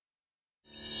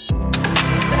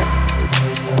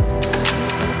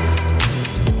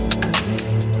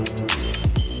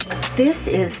This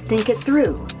is Think It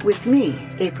Through with me,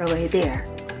 April A. Bear.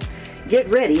 Get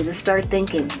ready to start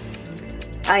thinking.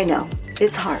 I know,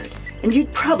 it's hard, and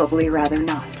you'd probably rather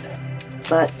not.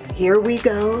 But here we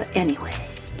go anyway.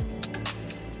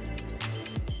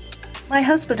 My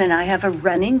husband and I have a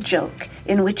running joke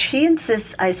in which he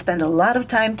insists I spend a lot of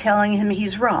time telling him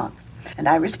he's wrong, and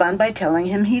I respond by telling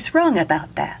him he's wrong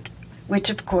about that,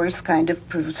 which of course kind of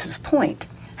proves his point.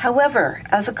 However,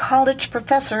 as a college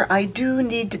professor, I do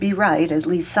need to be right, at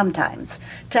least sometimes,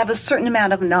 to have a certain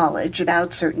amount of knowledge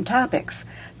about certain topics.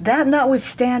 That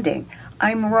notwithstanding,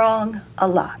 I'm wrong a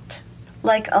lot.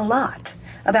 Like a lot.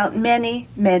 About many,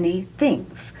 many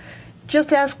things.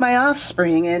 Just ask my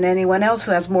offspring and anyone else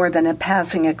who has more than a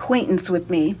passing acquaintance with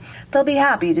me. They'll be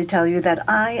happy to tell you that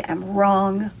I am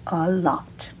wrong a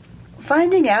lot.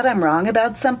 Finding out I'm wrong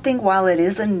about something, while it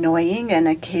is annoying and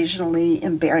occasionally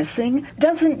embarrassing,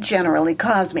 doesn't generally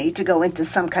cause me to go into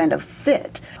some kind of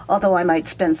fit, although I might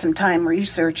spend some time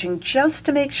researching just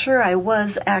to make sure I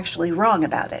was actually wrong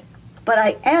about it. But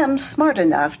I am smart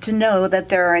enough to know that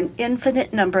there are an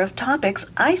infinite number of topics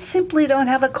I simply don't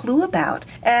have a clue about,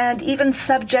 and even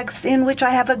subjects in which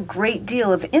I have a great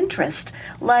deal of interest,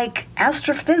 like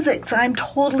astrophysics. I'm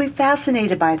totally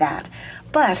fascinated by that.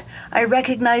 But I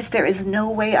recognize there is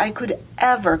no way I could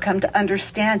ever come to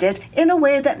understand it in a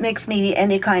way that makes me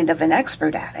any kind of an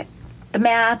expert at it. The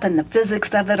math and the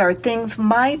physics of it are things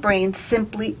my brain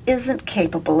simply isn't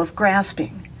capable of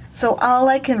grasping. So all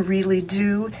I can really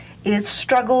do is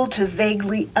struggle to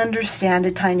vaguely understand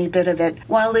a tiny bit of it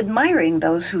while admiring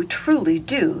those who truly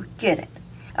do get it.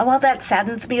 And while that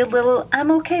saddens me a little,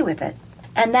 I'm okay with it.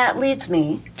 And that leads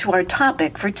me to our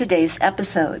topic for today's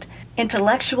episode,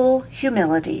 intellectual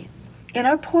humility. In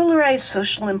our polarized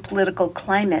social and political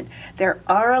climate, there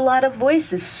are a lot of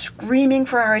voices screaming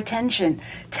for our attention,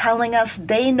 telling us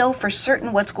they know for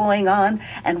certain what's going on,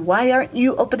 and why aren't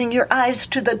you opening your eyes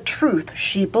to the truth,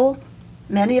 sheeple?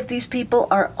 Many of these people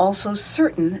are also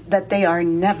certain that they are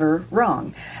never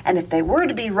wrong. And if they were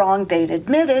to be wrong, they'd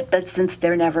admit it, but since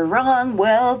they're never wrong,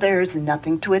 well, there's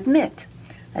nothing to admit.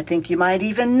 I think you might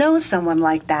even know someone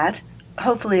like that.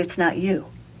 Hopefully it's not you.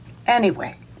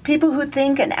 Anyway, people who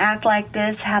think and act like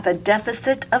this have a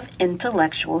deficit of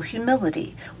intellectual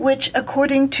humility, which,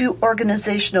 according to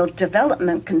organizational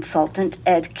development consultant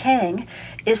Ed Kang,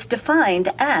 is defined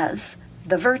as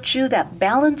the virtue that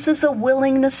balances a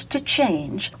willingness to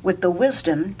change with the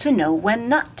wisdom to know when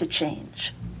not to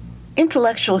change.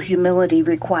 Intellectual humility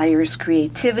requires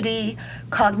creativity,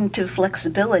 cognitive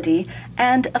flexibility,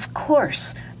 and, of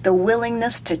course, the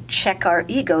willingness to check our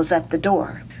egos at the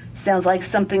door. Sounds like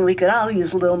something we could all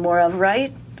use a little more of,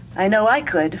 right? I know I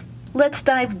could. Let's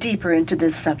dive deeper into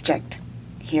this subject.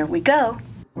 Here we go.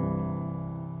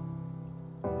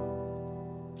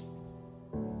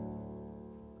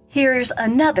 Here's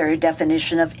another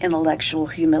definition of intellectual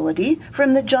humility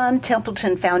from the John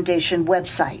Templeton Foundation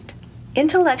website.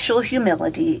 Intellectual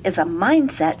humility is a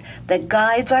mindset that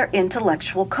guides our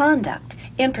intellectual conduct.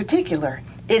 In particular,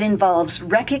 it involves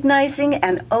recognizing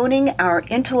and owning our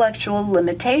intellectual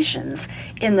limitations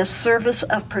in the service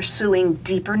of pursuing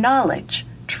deeper knowledge,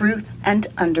 truth, and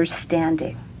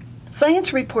understanding.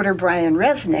 Science reporter Brian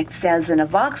Resnick says in a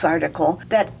Vox article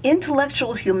that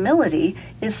intellectual humility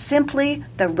is simply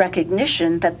the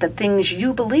recognition that the things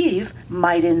you believe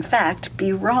might in fact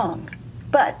be wrong.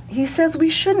 But he says we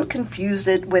shouldn't confuse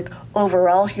it with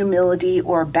overall humility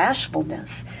or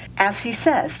bashfulness. As he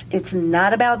says, it's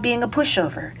not about being a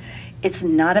pushover. It's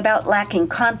not about lacking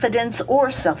confidence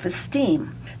or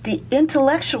self-esteem. The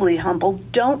intellectually humble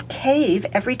don't cave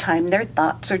every time their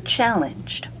thoughts are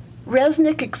challenged.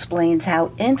 Resnick explains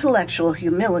how intellectual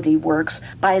humility works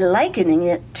by likening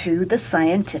it to the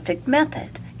scientific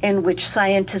method, in which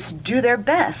scientists do their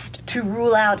best to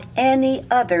rule out any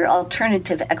other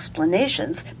alternative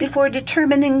explanations before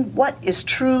determining what is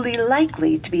truly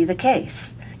likely to be the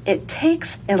case. It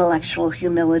takes intellectual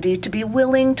humility to be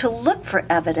willing to look for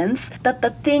evidence that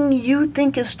the thing you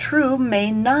think is true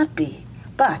may not be.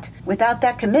 But without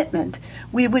that commitment,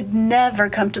 we would never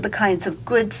come to the kinds of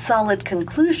good, solid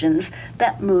conclusions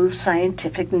that move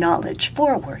scientific knowledge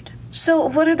forward. So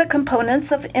what are the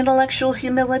components of intellectual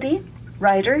humility?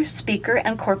 Writer, speaker,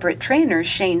 and corporate trainer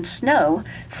Shane Snow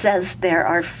says there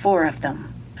are 4 of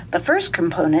them. The first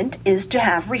component is to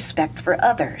have respect for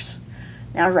others.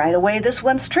 Now, right away, this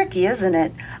one's tricky, isn't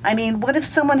it? I mean, what if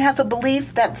someone has a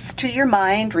belief that's, to your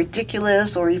mind,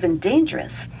 ridiculous or even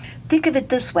dangerous? Think of it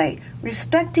this way.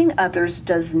 Respecting others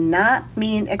does not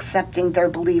mean accepting their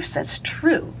beliefs as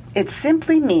true. It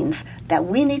simply means that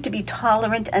we need to be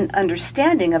tolerant and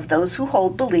understanding of those who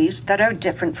hold beliefs that are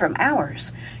different from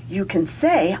ours. You can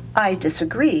say, I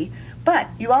disagree, But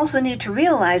you also need to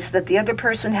realize that the other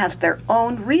person has their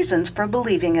own reasons for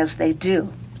believing as they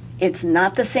do. It's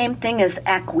not the same thing as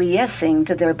acquiescing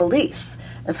to their beliefs,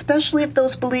 especially if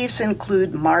those beliefs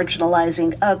include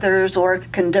marginalizing others or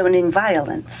condoning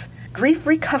violence. Grief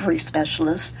recovery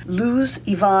specialist Luz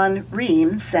Yvonne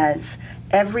Ream says,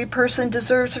 "Every person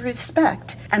deserves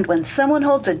respect, and when someone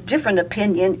holds a different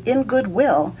opinion in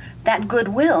goodwill, that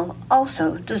goodwill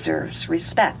also deserves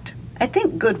respect." I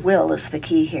think goodwill is the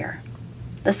key here.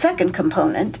 The second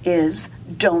component is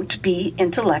don't be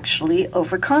intellectually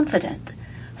overconfident.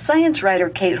 Science writer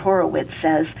Kate Horowitz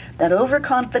says that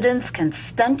overconfidence can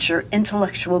stunt your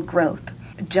intellectual growth.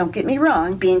 Don't get me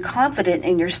wrong, being confident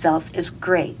in yourself is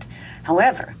great.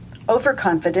 However,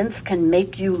 overconfidence can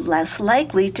make you less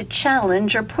likely to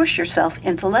challenge or push yourself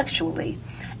intellectually,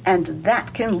 and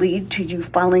that can lead to you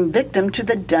falling victim to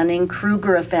the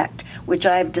Dunning-Kruger effect, which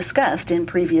I've discussed in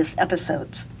previous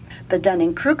episodes. The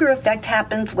Dunning-Kruger effect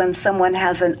happens when someone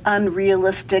has an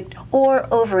unrealistic or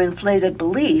overinflated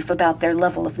belief about their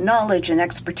level of knowledge and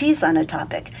expertise on a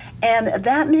topic, and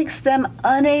that makes them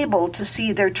unable to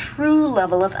see their true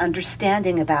level of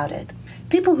understanding about it.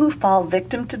 People who fall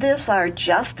victim to this are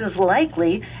just as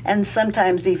likely, and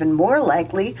sometimes even more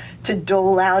likely, to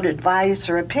dole out advice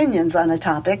or opinions on a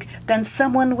topic than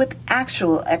someone with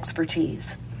actual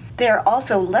expertise. They are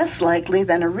also less likely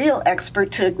than a real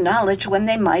expert to acknowledge when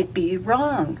they might be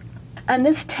wrong. And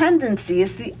this tendency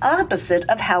is the opposite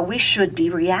of how we should be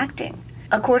reacting.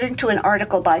 According to an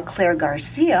article by Claire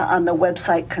Garcia on the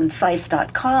website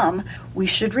concise.com, we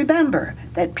should remember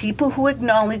that people who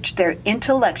acknowledge their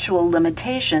intellectual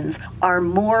limitations are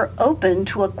more open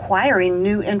to acquiring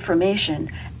new information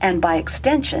and, by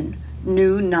extension,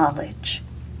 new knowledge.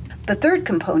 The third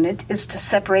component is to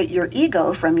separate your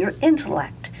ego from your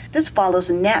intellect. This follows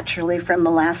naturally from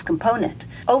the last component.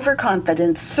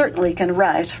 Overconfidence certainly can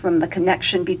arise from the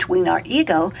connection between our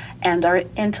ego and our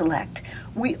intellect.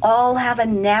 We all have a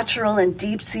natural and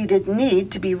deep-seated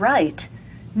need to be right.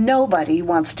 Nobody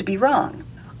wants to be wrong.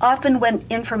 Often when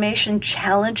information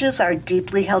challenges our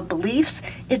deeply held beliefs,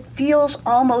 it feels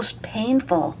almost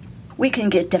painful. We can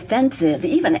get defensive,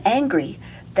 even angry.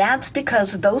 That's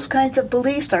because those kinds of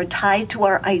beliefs are tied to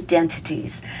our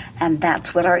identities, and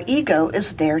that's what our ego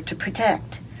is there to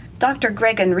protect. Dr.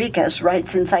 Greg Enriquez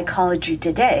writes in Psychology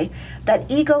Today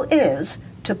that ego is,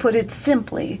 to put it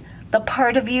simply, the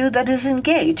part of you that is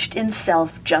engaged in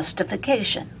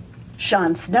self-justification.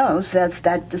 Sean Snow says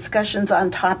that discussions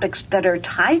on topics that are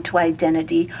tied to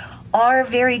identity are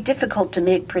very difficult to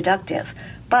make productive,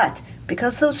 but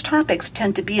because those topics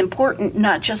tend to be important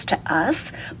not just to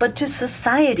us, but to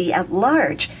society at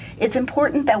large, it's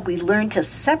important that we learn to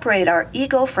separate our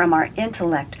ego from our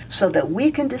intellect so that we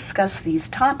can discuss these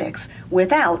topics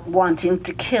without wanting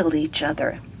to kill each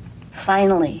other.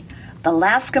 Finally, the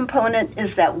last component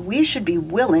is that we should be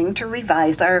willing to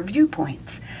revise our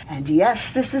viewpoints. And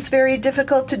yes, this is very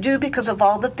difficult to do because of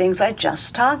all the things I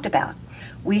just talked about.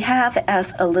 We have,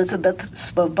 as Elizabeth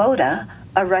Svoboda,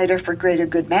 a writer for Greater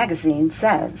Good magazine,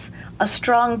 says, a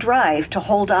strong drive to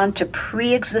hold on to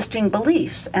pre-existing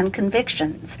beliefs and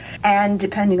convictions, and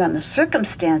depending on the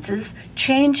circumstances,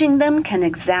 changing them can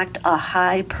exact a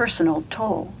high personal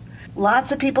toll.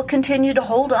 Lots of people continue to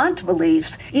hold on to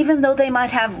beliefs, even though they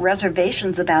might have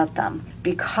reservations about them,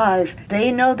 because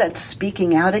they know that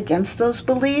speaking out against those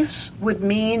beliefs would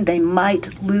mean they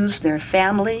might lose their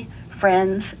family,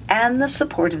 friends, and the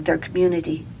support of their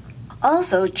community.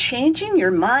 Also, changing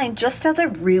your mind just has a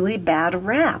really bad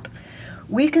rap.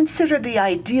 We consider the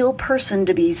ideal person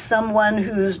to be someone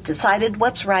who's decided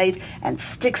what's right and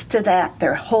sticks to that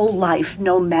their whole life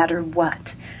no matter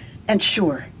what. And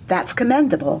sure, that's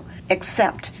commendable,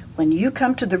 except when you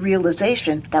come to the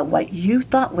realization that what you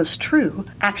thought was true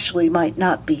actually might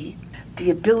not be. The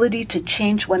ability to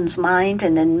change one's mind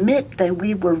and admit that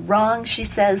we were wrong, she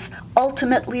says,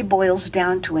 ultimately boils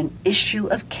down to an issue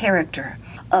of character,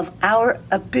 of our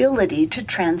ability to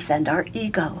transcend our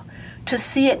ego, to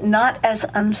see it not as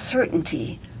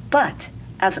uncertainty, but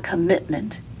as a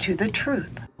commitment to the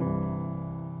truth.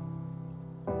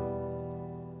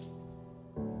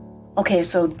 Okay,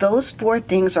 so those 4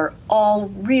 things are all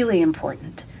really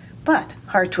important, but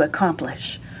hard to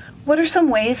accomplish. What are some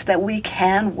ways that we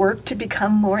can work to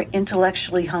become more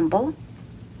intellectually humble?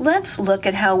 Let's look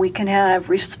at how we can have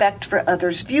respect for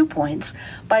others' viewpoints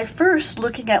by first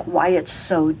looking at why it's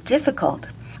so difficult.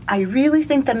 I really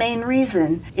think the main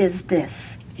reason is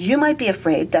this. You might be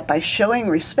afraid that by showing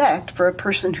respect for a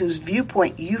person whose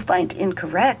viewpoint you find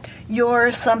incorrect,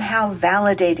 you're somehow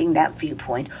validating that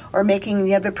viewpoint or making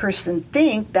the other person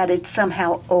think that it's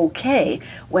somehow okay,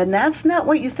 when that's not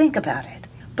what you think about it.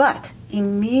 But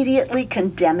immediately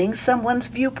condemning someone's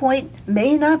viewpoint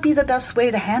may not be the best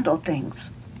way to handle things.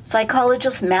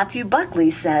 Psychologist Matthew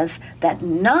Buckley says that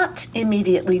not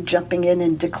immediately jumping in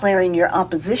and declaring your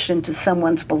opposition to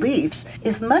someone's beliefs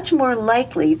is much more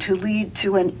likely to lead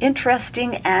to an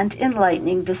interesting and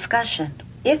enlightening discussion.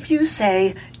 If you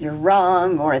say, "You're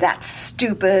wrong," or "That's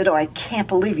stupid," or "I can't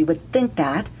believe you would think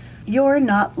that," you're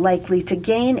not likely to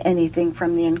gain anything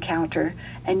from the encounter,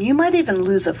 and you might even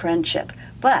lose a friendship.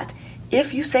 But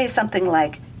if you say something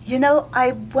like,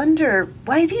 "I wonder,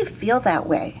 why do you feel that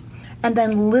way?" and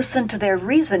then listen to their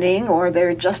reasoning or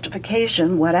their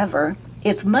justification, whatever,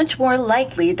 it's much more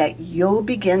likely that you'll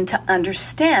begin to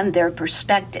understand their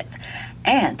perspective.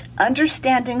 And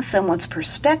understanding someone's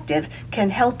perspective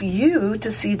can help you to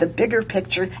see the bigger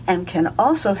picture and can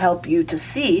also help you to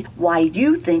see why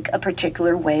you think a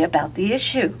particular way about the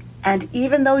issue. And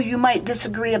even though you might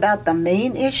disagree about the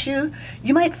main issue,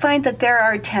 you might find that there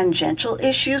are tangential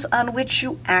issues on which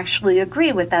you actually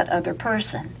agree with that other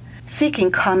person.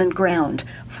 Seeking common ground,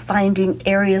 finding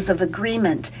areas of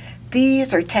agreement,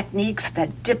 these are techniques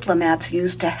that diplomats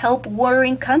use to help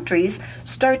warring countries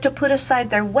start to put aside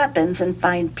their weapons and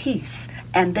find peace.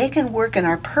 And they can work in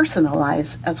our personal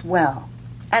lives as well.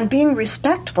 And being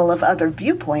respectful of other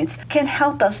viewpoints can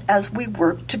help us as we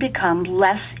work to become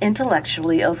less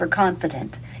intellectually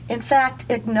overconfident. In fact,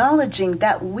 acknowledging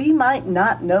that we might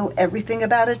not know everything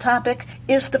about a topic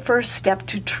is the first step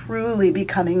to truly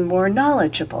becoming more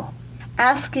knowledgeable.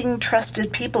 Asking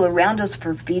trusted people around us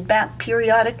for feedback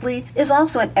periodically is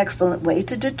also an excellent way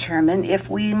to determine if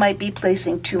we might be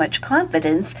placing too much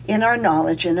confidence in our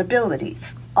knowledge and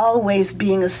abilities. Always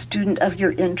being a student of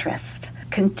your interest.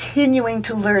 Continuing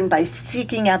to learn by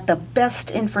seeking out the best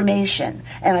information.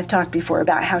 And I've talked before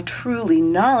about how truly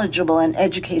knowledgeable and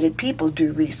educated people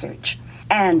do research.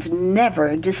 And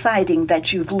never deciding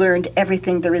that you've learned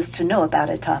everything there is to know about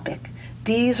a topic.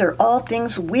 These are all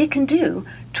things we can do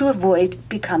to avoid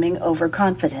becoming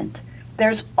overconfident.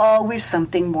 There's always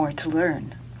something more to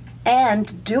learn.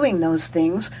 And doing those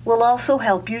things will also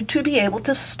help you to be able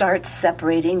to start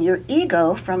separating your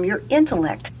ego from your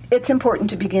intellect. It's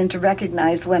important to begin to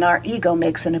recognize when our ego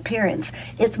makes an appearance.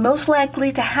 It's most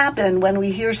likely to happen when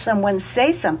we hear someone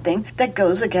say something that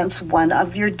goes against one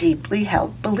of your deeply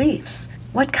held beliefs.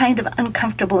 What kind of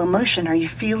uncomfortable emotion are you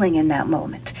feeling in that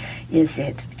moment? Is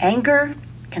it anger,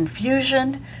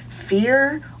 confusion,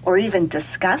 fear, or even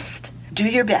disgust? Do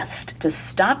your best to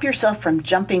stop yourself from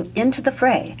jumping into the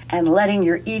fray and letting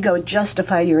your ego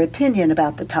justify your opinion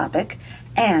about the topic,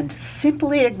 and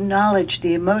simply acknowledge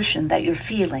the emotion that you're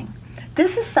feeling.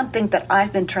 This is something that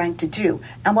I've been trying to do,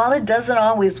 and while it doesn't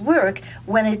always work,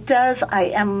 when it does, I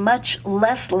am much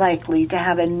less likely to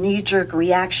have a knee-jerk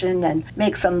reaction and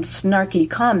make some snarky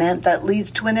comment that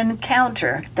leads to an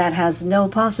encounter that has no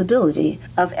possibility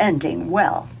of ending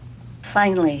well.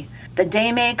 Finally, the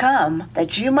day may come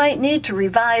that you might need to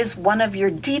revise one of your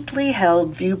deeply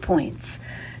held viewpoints.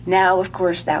 Now, of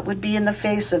course, that would be in the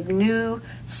face of new,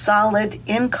 solid,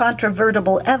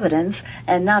 incontrovertible evidence,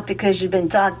 and not because you've been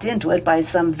talked into it by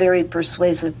some very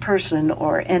persuasive person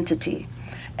or entity.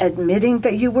 Admitting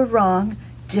that you were wrong,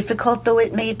 difficult though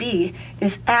it may be,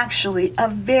 is actually a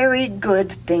very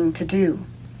good thing to do.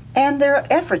 And there are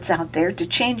efforts out there to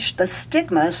change the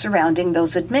stigma surrounding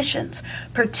those admissions,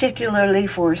 particularly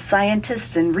for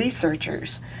scientists and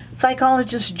researchers.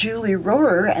 Psychologist Julie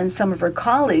Rohrer and some of her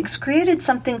colleagues created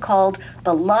something called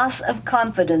the Loss of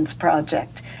Confidence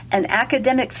Project, an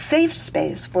academic safe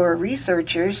space for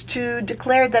researchers to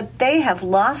declare that they have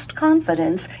lost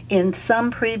confidence in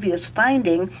some previous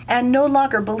finding and no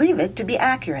longer believe it to be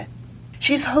accurate.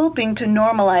 She's hoping to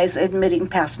normalize admitting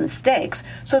past mistakes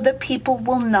so that people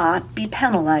will not be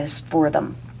penalized for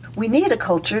them. We need a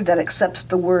culture that accepts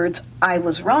the words, "I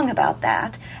was wrong about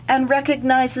that," and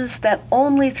recognizes that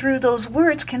only through those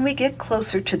words can we get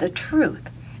closer to the truth.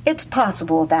 It's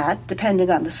possible that,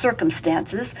 depending on the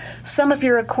circumstances, some of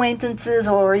your acquaintances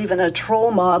or even a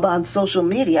troll mob on social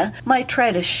media might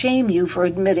try to shame you for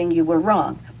admitting you were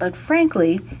wrong. But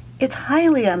frankly, it's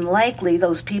highly unlikely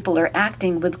those people are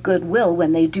acting with goodwill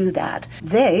when they do that.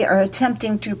 They are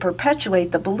attempting to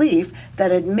perpetuate the belief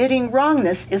that admitting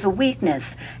wrongness is a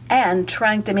weakness and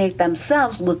trying to make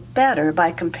themselves look better by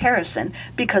comparison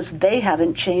because they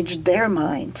haven't changed their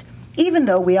mind. Even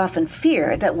though we often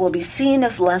fear that we'll be seen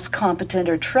as less competent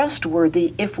or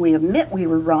trustworthy if we admit we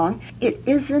were wrong, it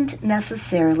isn't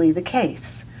necessarily the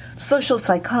case. Social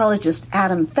psychologist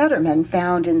Adam Federman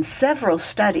found in several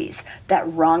studies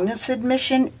that wrongness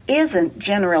admission isn't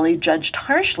generally judged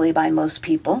harshly by most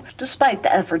people, despite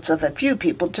the efforts of a few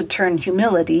people to turn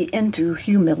humility into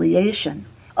humiliation.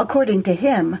 According to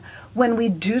him, when we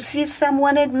do see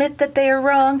someone admit that they are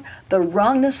wrong, the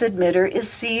wrongness admitter is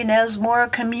seen as more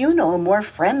communal, more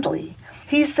friendly.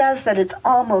 He says that it's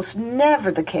almost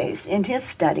never the case in his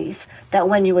studies that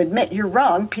when you admit you're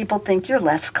wrong, people think you're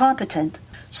less competent.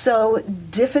 So,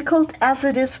 difficult as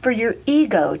it is for your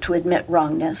ego to admit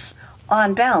wrongness,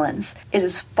 on balance, it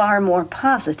is far more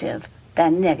positive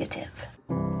than negative.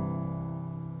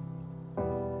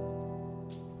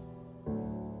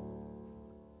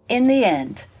 In the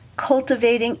end,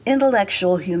 cultivating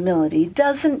intellectual humility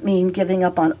doesn't mean giving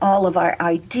up on all of our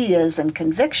ideas and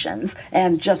convictions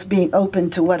and just being open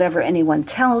to whatever anyone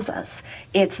tells us.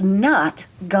 It's not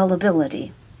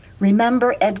gullibility.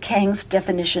 Remember Ed Kang's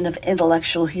definition of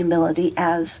intellectual humility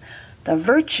as the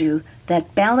virtue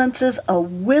that balances a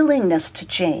willingness to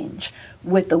change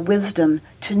with the wisdom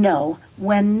to know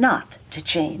when not to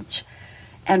change.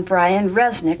 And Brian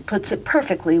Resnick puts it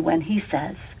perfectly when he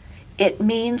says, it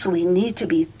means we need to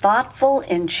be thoughtful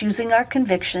in choosing our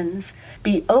convictions,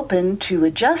 be open to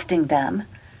adjusting them,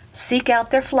 seek out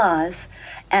their flaws,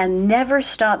 and never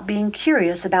stop being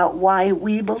curious about why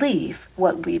we believe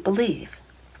what we believe.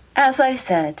 As I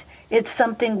said, it's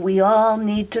something we all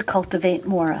need to cultivate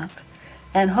more of.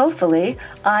 And hopefully,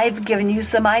 I've given you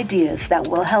some ideas that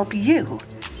will help you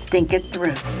think it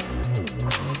through.